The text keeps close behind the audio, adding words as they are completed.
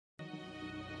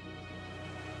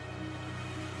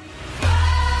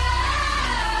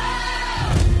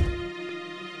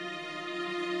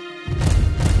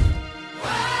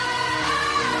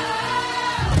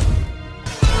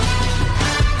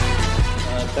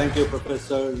Thank you,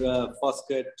 Professor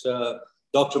Foskett,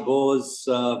 Dr. Bose,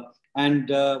 and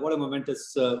what a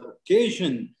momentous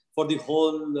occasion for the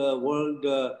whole world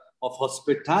of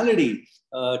hospitality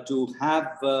to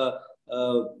have a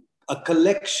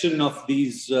collection of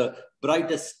these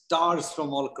brightest stars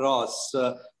from all across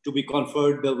to be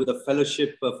conferred with a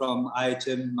fellowship from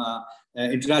IIHM,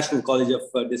 International College of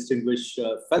Distinguished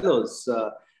Fellows.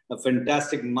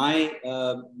 Fantastic. My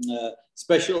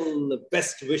special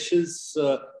best wishes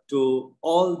to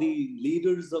all the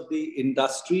leaders of the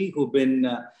industry who've been,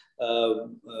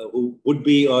 who would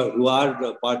be or who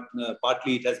are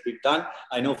partly it has been done.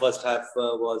 I know first half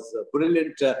was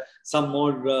brilliant. Some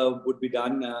more would be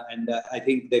done, and I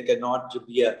think there cannot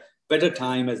be a better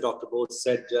time, as Dr. Bose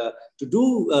said, to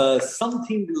do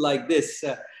something like this.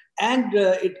 And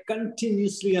it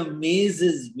continuously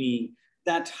amazes me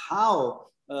that how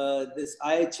this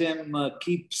IIHM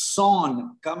keeps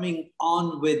on coming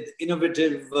on with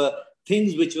innovative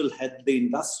things which will help the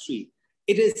industry.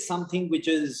 It is something which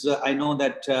is, I know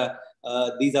that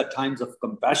these are times of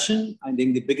compassion. I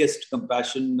think the biggest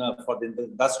compassion for the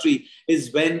industry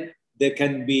is when there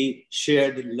can be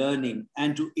shared learning.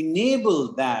 And to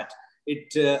enable that,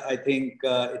 I think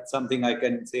it's something I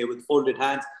can say with folded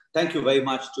hands. Thank you very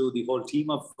much to the whole team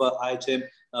of IIHM,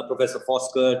 Professor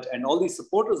Foskett, and all the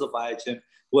supporters of IIHM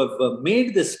who have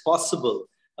made this possible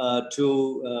I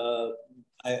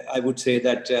would say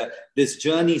that this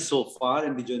journey so far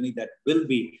and the journey that will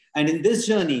be. And in this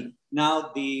journey,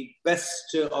 now the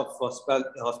best of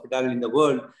hospitality in the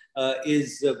world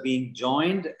is being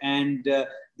joined, and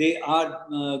they are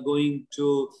going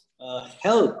to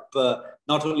help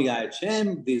not only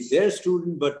IIHM, their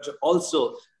student, but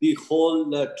also the whole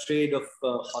trade of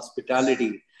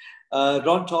hospitality.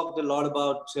 Ron talked a lot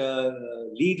about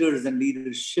leaders and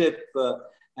leadership,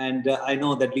 and I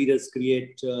know that leaders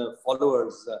create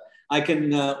followers. I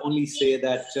can only say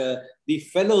that the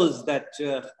fellows that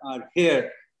are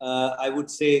here, I would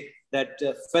say that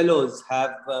fellows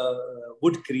have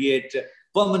would create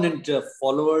permanent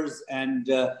followers, and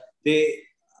they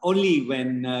only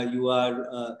when you are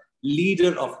a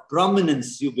leader of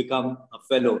prominence, you become a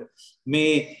fellow.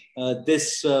 May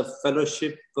this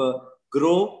fellowship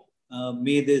grow.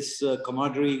 May this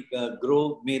camaraderie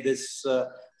grow. May this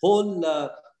whole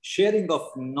sharing of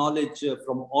knowledge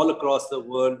from all across the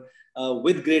world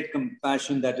with great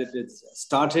compassion that it is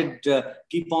started,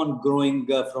 keep on growing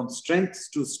from strength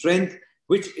to strength,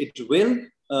 which it will.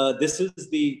 This is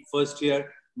the first year.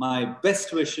 My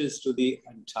best wishes to the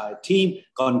entire team.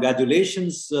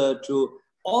 Congratulations to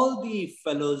all the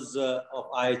fellows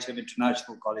of IIHM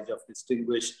International College of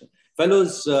Distinguished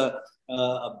Fellows. A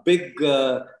big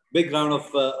round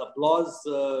of applause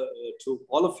to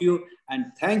all of you,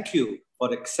 and thank you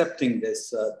for accepting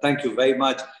this. Thank you very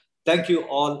much. Thank you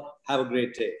all. Have a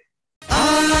great day.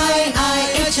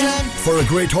 IIHM. For a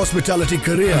great hospitality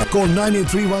career, call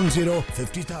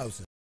 9831050000.